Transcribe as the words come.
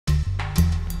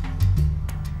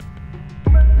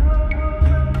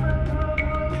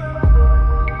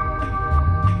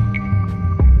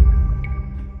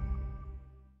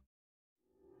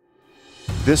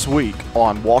This week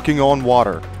on Walking on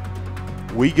Water,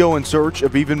 we go in search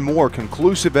of even more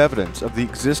conclusive evidence of the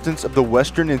existence of the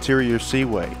Western Interior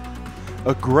Seaway,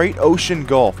 a great ocean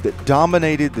gulf that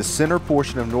dominated the center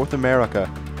portion of North America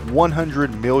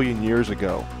 100 million years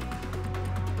ago.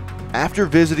 After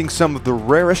visiting some of the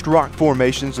rarest rock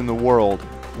formations in the world,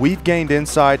 we've gained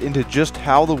insight into just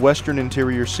how the Western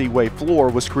Interior Seaway floor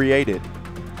was created.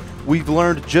 We've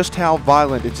learned just how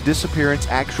violent its disappearance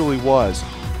actually was,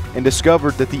 and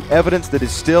discovered that the evidence that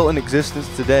is still in existence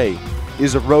today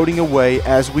is eroding away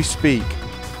as we speak.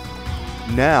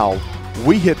 Now,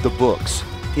 we hit the books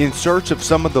in search of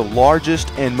some of the largest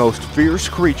and most fierce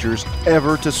creatures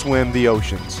ever to swim the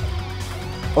oceans.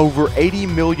 Over 80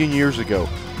 million years ago,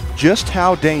 just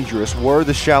how dangerous were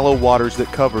the shallow waters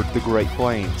that covered the Great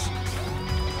Plains?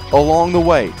 Along the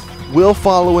way, we'll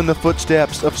follow in the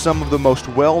footsteps of some of the most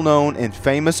well-known and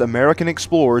famous American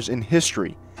explorers in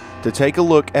history to take a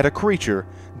look at a creature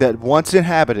that once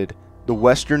inhabited the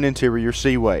Western Interior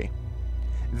Seaway.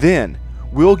 Then,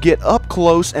 we'll get up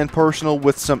close and personal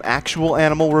with some actual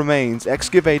animal remains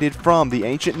excavated from the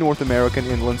ancient North American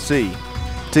inland sea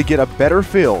to get a better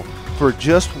feel for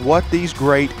just what these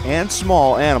great and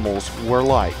small animals were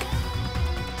like.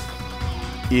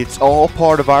 It's all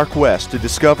part of our quest to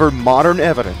discover modern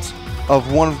evidence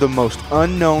of one of the most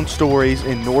unknown stories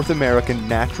in North American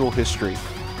natural history.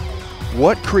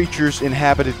 What creatures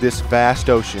inhabited this vast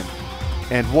ocean,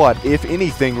 and what, if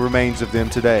anything, remains of them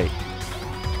today?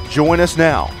 Join us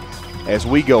now as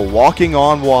we go walking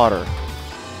on water.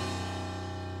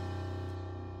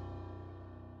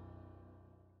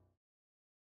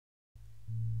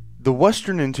 The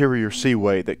Western Interior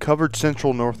Seaway that covered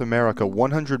central North America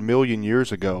 100 million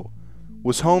years ago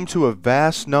was home to a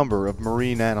vast number of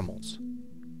marine animals.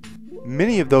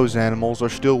 Many of those animals are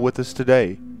still with us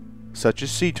today, such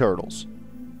as sea turtles.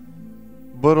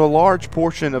 But a large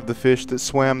portion of the fish that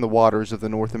swam the waters of the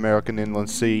North American inland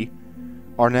sea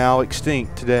are now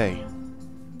extinct today.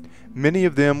 Many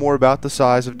of them were about the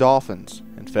size of dolphins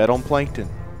and fed on plankton.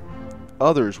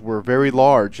 Others were very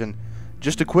large, and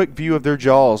just a quick view of their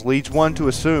jaws leads one to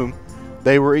assume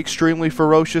they were extremely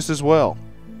ferocious as well.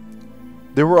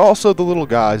 There were also the little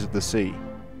guys of the sea.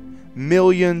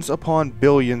 Millions upon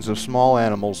billions of small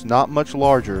animals not much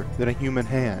larger than a human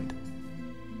hand.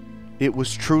 It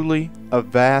was truly a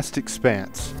vast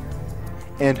expanse,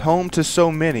 and home to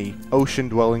so many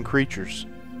ocean-dwelling creatures.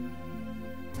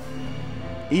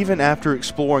 Even after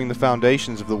exploring the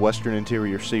foundations of the Western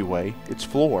Interior Seaway, its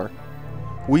floor,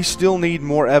 we still need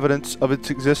more evidence of its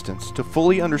existence to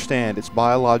fully understand its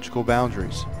biological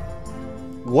boundaries.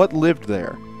 What lived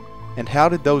there, and how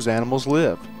did those animals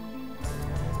live?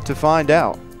 To find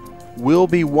out, we'll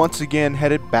be once again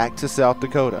headed back to South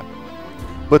Dakota.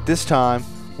 But this time,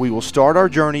 we will start our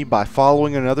journey by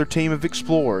following another team of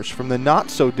explorers from the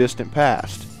not-so-distant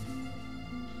past.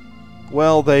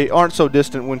 Well, they aren't so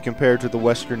distant when compared to the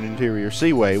Western Interior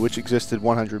Seaway, which existed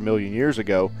 100 million years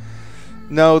ago.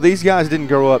 No, these guys didn't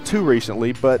grow up too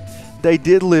recently, but they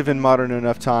did live in modern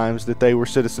enough times that they were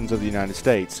citizens of the United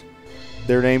States.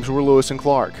 Their names were Lewis and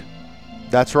Clark.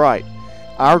 That's right.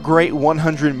 Our great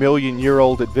 100 million year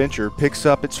old adventure picks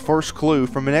up its first clue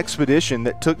from an expedition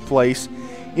that took place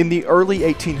in the early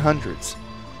 1800s.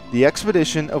 The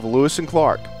expedition of Lewis and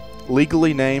Clark,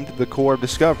 legally named the Corps of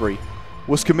Discovery,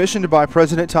 was commissioned by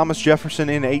President Thomas Jefferson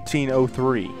in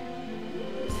 1803.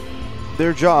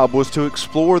 Their job was to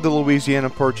explore the Louisiana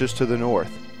Purchase to the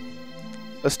north,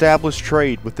 establish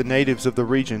trade with the natives of the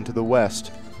region to the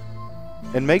west,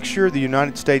 and make sure the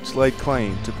United States laid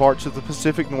claim to parts of the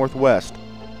Pacific Northwest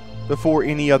before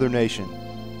any other nation.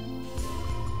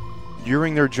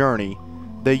 During their journey,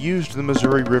 they used the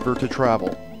Missouri River to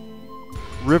travel.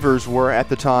 Rivers were at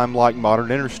the time like modern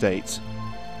interstates.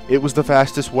 It was the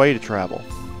fastest way to travel.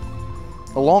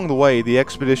 Along the way, the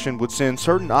expedition would send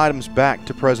certain items back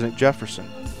to President Jefferson.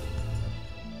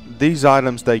 These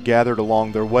items they gathered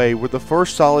along their way were the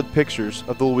first solid pictures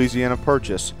of the Louisiana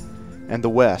Purchase and the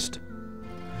West.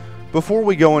 Before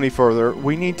we go any further,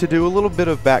 we need to do a little bit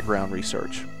of background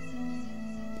research.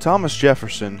 Thomas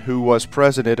Jefferson, who was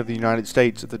President of the United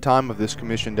States at the time of this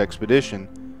commissioned expedition,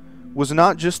 was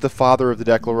not just the father of the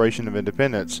Declaration of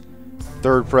Independence,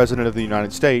 third President of the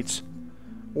United States,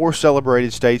 or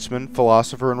celebrated statesman,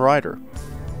 philosopher, and writer.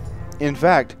 In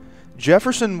fact,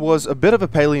 Jefferson was a bit of a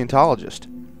paleontologist.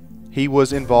 He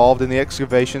was involved in the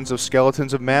excavations of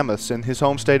skeletons of mammoths in his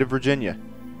home state of Virginia.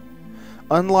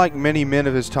 Unlike many men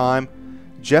of his time,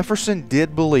 Jefferson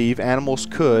did believe animals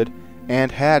could and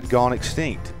had gone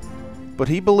extinct, but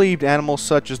he believed animals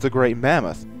such as the great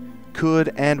mammoth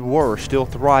could and were still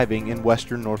thriving in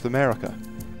western North America.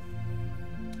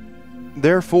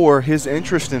 Therefore, his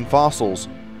interest in fossils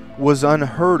was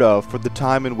unheard of for the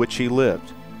time in which he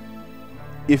lived.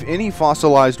 If any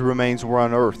fossilized remains were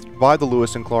unearthed by the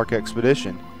Lewis and Clark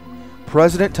expedition,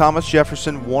 President Thomas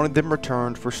Jefferson wanted them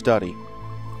returned for study.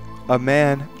 A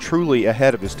man truly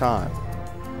ahead of his time.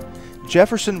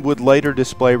 Jefferson would later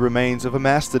display remains of a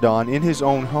mastodon in his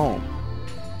own home.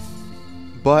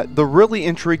 But the really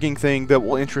intriguing thing that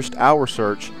will interest our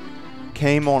search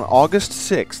came on August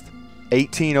 6,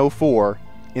 1804,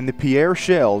 in the Pierre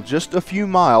Shell, just a few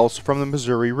miles from the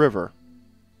Missouri River.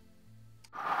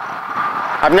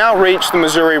 I've now reached the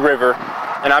Missouri River,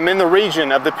 and I'm in the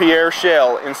region of the Pierre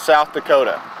Shell in South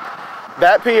Dakota.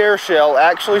 That Pierre Shell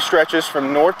actually stretches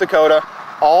from North Dakota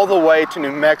all the way to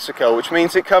New Mexico, which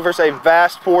means it covers a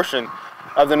vast portion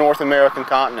of the North American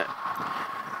continent.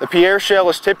 The Pierre Shell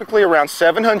is typically around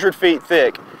 700 feet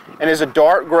thick and is a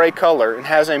dark gray color and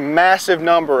has a massive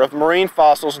number of marine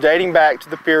fossils dating back to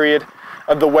the period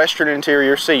of the Western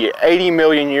Interior Sea, 80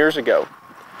 million years ago.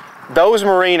 Those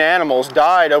marine animals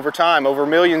died over time, over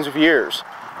millions of years.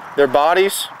 Their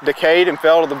bodies decayed and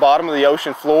fell to the bottom of the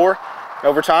ocean floor, and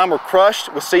over time were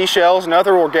crushed with seashells and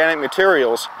other organic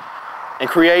materials and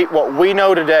create what we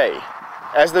know today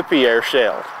as the Pierre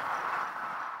Shell.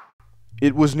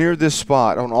 It was near this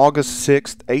spot on August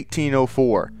 6,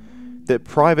 1804, that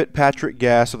Private Patrick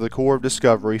Gass of the Corps of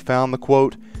Discovery found the,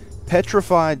 quote,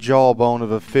 petrified jawbone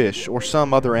of a fish or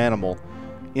some other animal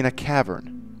in a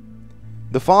cavern.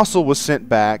 The fossil was sent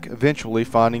back, eventually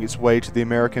finding its way to the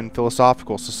American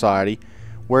Philosophical Society,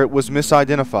 where it was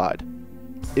misidentified.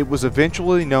 It was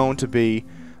eventually known to be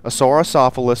a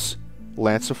Saurocephalus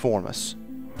lanciformis.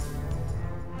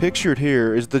 Pictured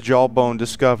here is the jawbone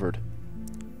discovered.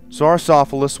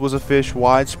 Saurocephalus was a fish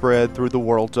widespread through the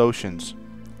world's oceans.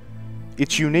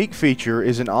 Its unique feature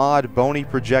is an odd bony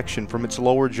projection from its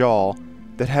lower jaw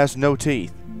that has no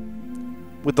teeth.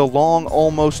 With a long,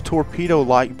 almost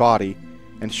torpedo-like body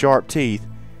and sharp teeth,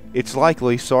 it's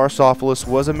likely Saurocephalus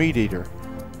was a meat-eater.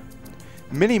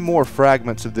 Many more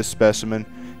fragments of this specimen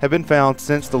have been found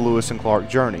since the Lewis and Clark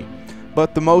journey,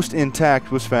 but the most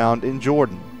intact was found in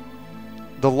Jordan.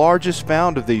 The largest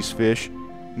found of these fish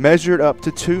measured up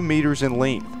to 2 meters in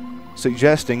length,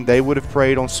 suggesting they would have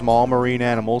preyed on small marine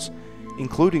animals,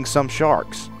 including some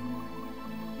sharks.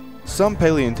 Some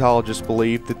paleontologists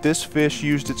believe that this fish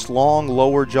used its long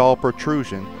lower jaw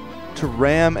protrusion to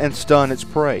ram and stun its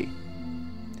prey.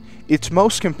 Its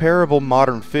most comparable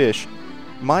modern fish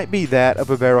might be that of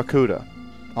a barracuda,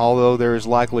 although there is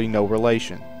likely no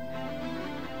relation.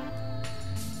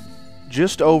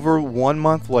 Just over 1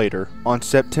 month later, on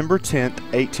September 10,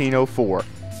 1804,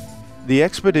 the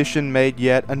expedition made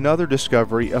yet another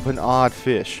discovery of an odd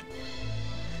fish.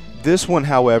 This one,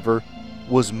 however,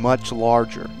 was much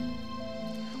larger.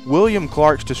 William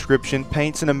Clark's description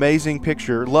paints an amazing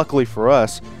picture, luckily for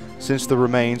us, since the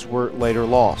remains were later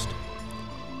lost.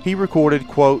 He recorded,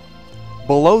 quote,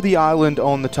 below the island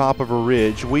on the top of a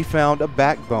ridge, we found a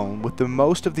backbone with the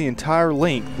most of the entire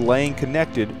length laying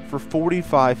connected for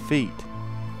 45 feet.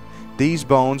 These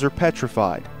bones are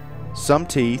petrified, some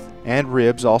teeth and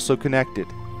ribs also connected,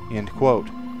 end quote.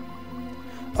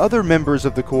 Other members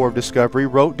of the Corps of Discovery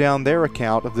wrote down their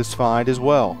account of this find as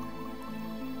well.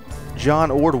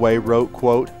 John Ordway wrote,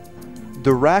 quote,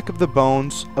 the rack of the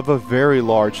bones of a very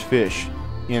large fish,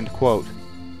 end quote.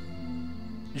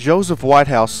 Joseph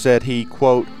Whitehouse said he,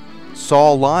 quote,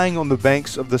 saw lying on the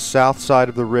banks of the south side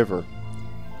of the river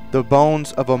the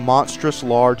bones of a monstrous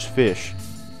large fish,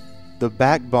 the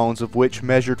backbones of which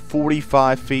measured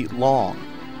 45 feet long,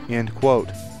 end quote.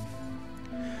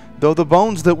 Though the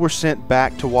bones that were sent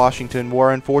back to Washington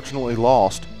were unfortunately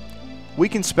lost, we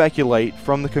can speculate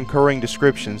from the concurring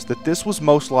descriptions that this was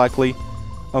most likely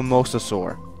a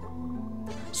mosasaur.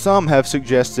 Some have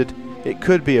suggested it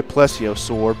could be a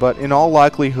plesiosaur, but in all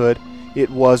likelihood it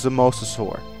was a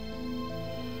mosasaur.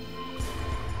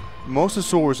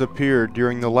 Mosasaurs appeared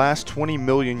during the last 20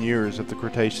 million years of the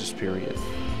Cretaceous period.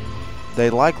 They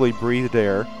likely breathed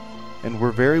air and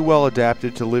were very well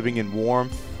adapted to living in warm,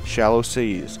 shallow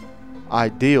seas,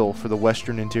 ideal for the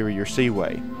Western Interior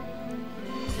Seaway.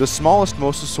 The smallest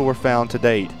mosasaur found to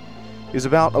date is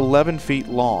about 11 feet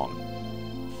long.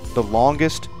 The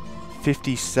longest,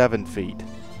 57 feet.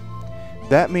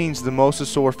 That means the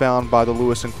mosasaur found by the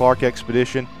Lewis and Clark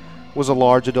expedition was a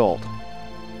large adult.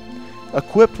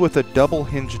 Equipped with a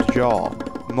double-hinged jaw,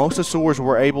 mosasaurs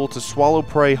were able to swallow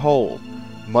prey whole,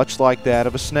 much like that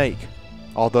of a snake,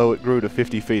 although it grew to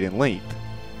 50 feet in length.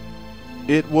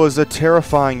 It was a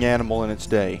terrifying animal in its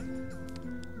day.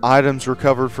 Items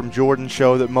recovered from Jordan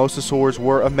show that mosasaurs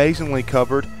were amazingly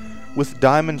covered with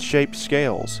diamond-shaped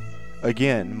scales,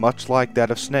 again much like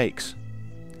that of snakes.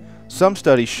 Some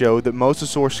studies showed that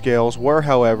mosasaur scales were,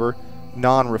 however,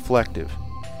 non-reflective.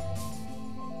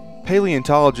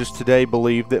 Paleontologists today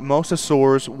believe that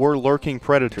mosasaurs were lurking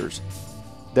predators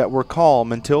that were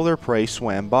calm until their prey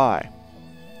swam by.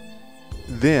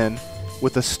 Then,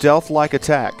 with a stealth-like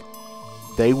attack,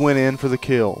 they went in for the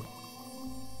kill.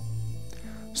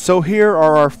 So here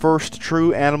are our first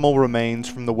true animal remains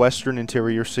from the Western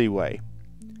Interior Seaway,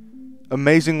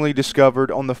 amazingly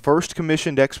discovered on the first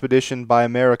commissioned expedition by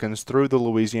Americans through the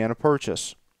Louisiana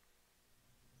Purchase.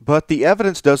 But the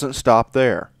evidence doesn't stop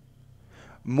there.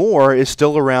 More is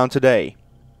still around today,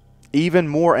 even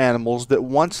more animals that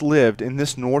once lived in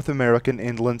this North American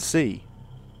inland sea.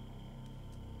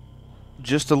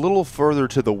 Just a little further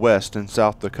to the west in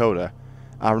South Dakota,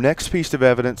 our next piece of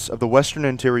evidence of the Western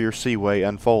Interior Seaway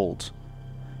unfolds.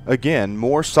 Again,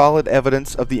 more solid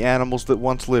evidence of the animals that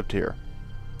once lived here.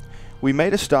 We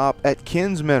made a stop at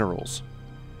Ken's Minerals.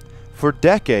 For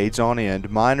decades on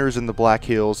end, miners in the Black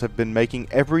Hills have been making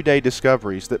everyday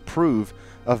discoveries that prove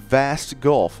a vast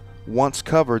gulf once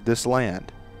covered this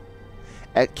land.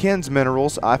 At Ken's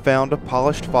Minerals, I found a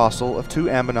polished fossil of 2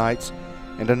 ammonites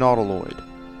and a nautiloid.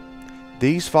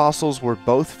 These fossils were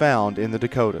both found in the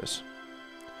Dakotas.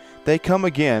 They come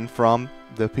again from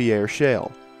the Pierre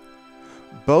Shale.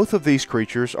 Both of these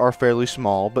creatures are fairly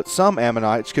small, but some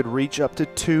ammonites could reach up to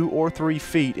 2 or 3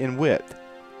 feet in width.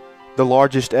 The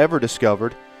largest ever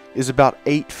discovered is about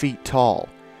 8 feet tall,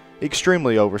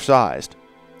 extremely oversized.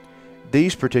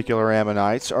 These particular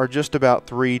ammonites are just about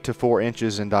 3 to 4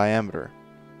 inches in diameter.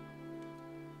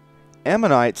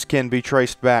 Ammonites can be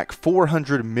traced back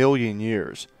 400 million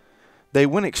years. They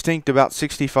went extinct about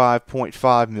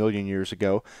 65.5 million years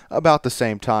ago, about the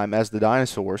same time as the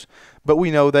dinosaurs, but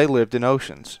we know they lived in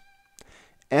oceans.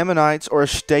 Ammonites are a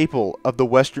staple of the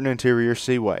Western Interior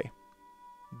Seaway.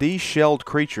 These shelled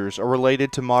creatures are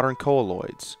related to modern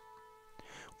coaloids.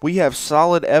 We have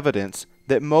solid evidence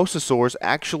that mosasaurs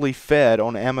actually fed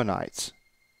on ammonites.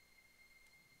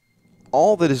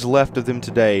 All that is left of them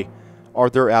today are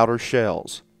their outer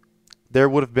shells. There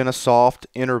would have been a soft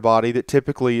inner body that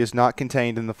typically is not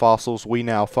contained in the fossils we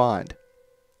now find.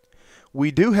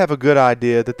 We do have a good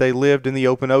idea that they lived in the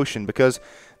open ocean because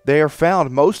they are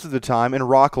found most of the time in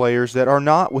rock layers that are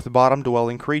not with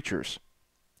bottom-dwelling creatures.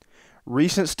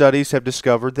 Recent studies have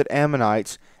discovered that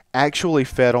ammonites actually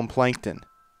fed on plankton.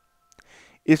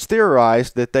 It's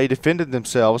theorized that they defended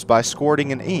themselves by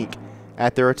squirting an ink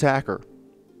at their attacker.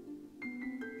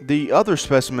 The other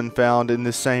specimen found in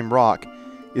this same rock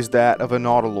is that of a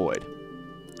nautiloid.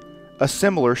 A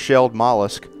similar shelled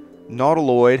mollusk,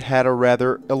 nautiloid had a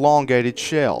rather elongated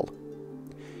shell.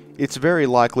 It's very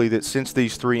likely that since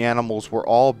these 3 animals were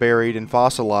all buried and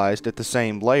fossilized at the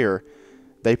same layer,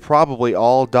 they probably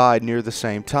all died near the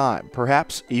same time,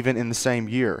 perhaps even in the same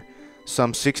year,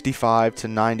 some 65 to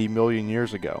 90 million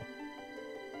years ago.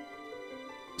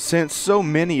 Since so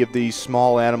many of these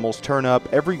small animals turn up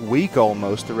every week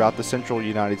almost throughout the central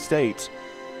United States,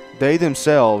 they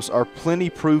themselves are plenty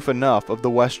proof enough of the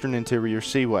Western Interior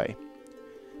Seaway.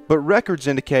 But records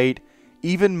indicate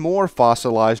even more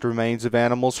fossilized remains of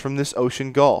animals from this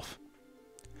ocean gulf.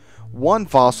 One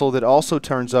fossil that also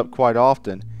turns up quite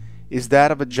often is that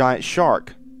of a giant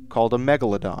shark called a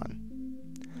megalodon.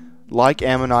 Like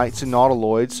ammonites and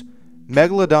nautiloids,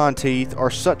 megalodon teeth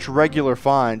are such regular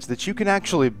finds that you can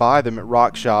actually buy them at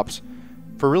rock shops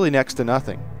for really next to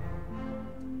nothing.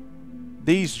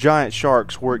 These giant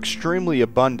sharks were extremely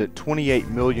abundant 28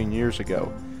 million years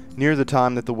ago, near the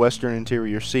time that the Western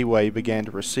Interior Seaway began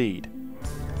to recede.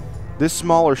 This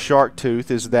smaller shark tooth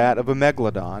is that of a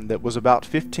megalodon that was about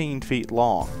 15 feet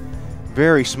long,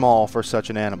 very small for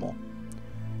such an animal.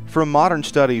 From modern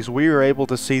studies, we are able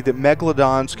to see that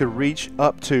megalodons could reach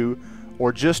up to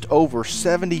or just over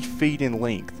 70 feet in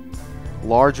length,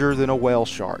 larger than a whale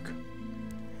shark.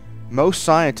 Most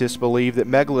scientists believe that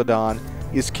megalodon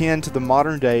is kin to the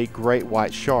modern-day great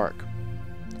white shark.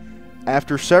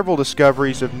 After several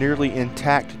discoveries of nearly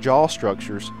intact jaw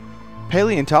structures,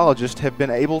 paleontologists have been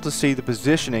able to see the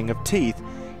positioning of teeth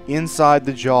inside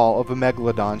the jaw of a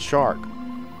megalodon shark.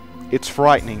 It's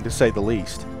frightening, to say the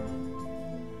least.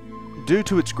 Due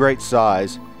to its great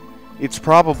size, it's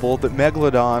probable that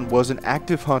megalodon was an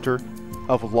active hunter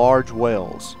of large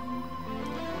whales.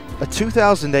 A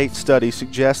 2008 study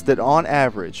suggests that on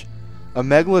average, a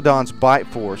megalodon's bite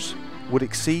force would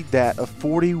exceed that of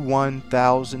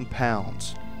 41,000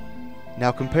 pounds.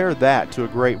 Now compare that to a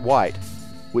great white,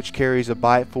 which carries a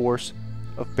bite force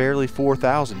of barely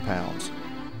 4,000 pounds,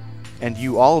 and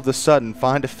you all of a sudden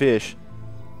find a fish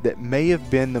that may have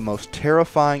been the most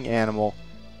terrifying animal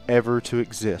ever to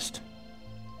exist.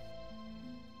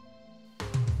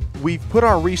 We've put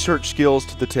our research skills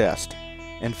to the test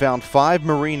and found 5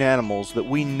 marine animals that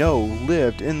we know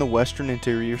lived in the Western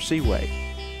Interior Seaway.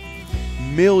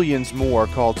 Millions more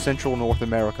called Central North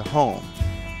America home,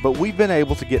 but we've been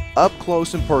able to get up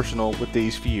close and personal with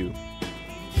these few.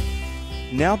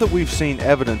 Now that we've seen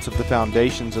evidence of the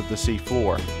foundations of the sea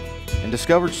floor and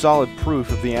discovered solid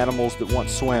proof of the animals that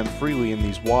once swam freely in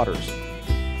these waters,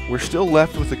 we're still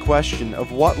left with the question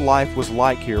of what life was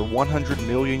like here 100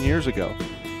 million years ago.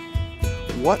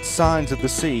 What signs of the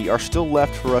sea are still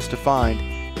left for us to find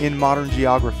in modern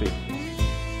geography?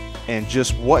 And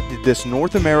just what did this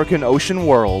North American ocean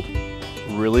world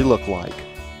really look like?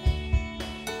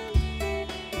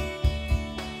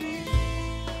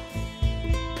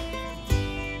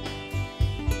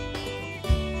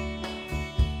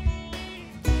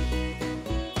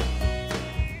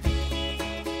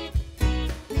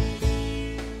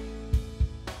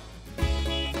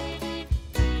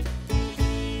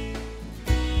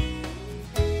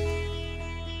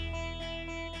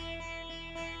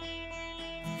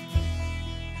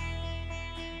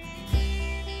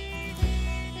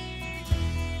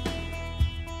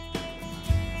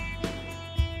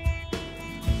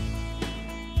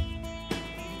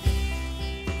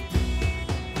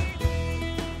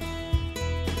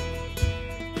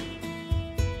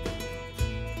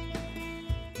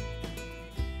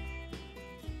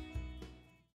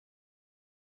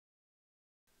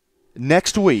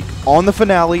 Next week, on the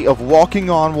finale of Walking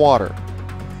on Water,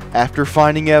 after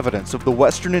finding evidence of the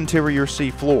Western Interior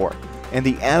Sea floor and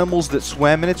the animals that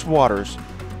swam in its waters,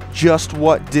 just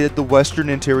what did the Western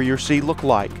Interior Sea look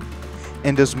like?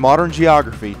 And does modern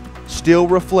geography still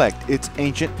reflect its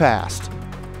ancient past?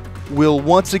 We'll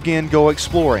once again go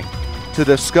exploring to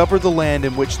discover the land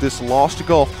in which this lost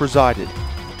gulf presided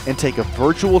and take a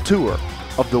virtual tour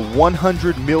of the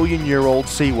 100-million-year-old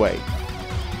Seaway.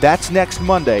 That's next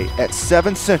Monday at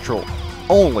 7 Central,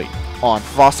 only on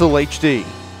Fossil HD.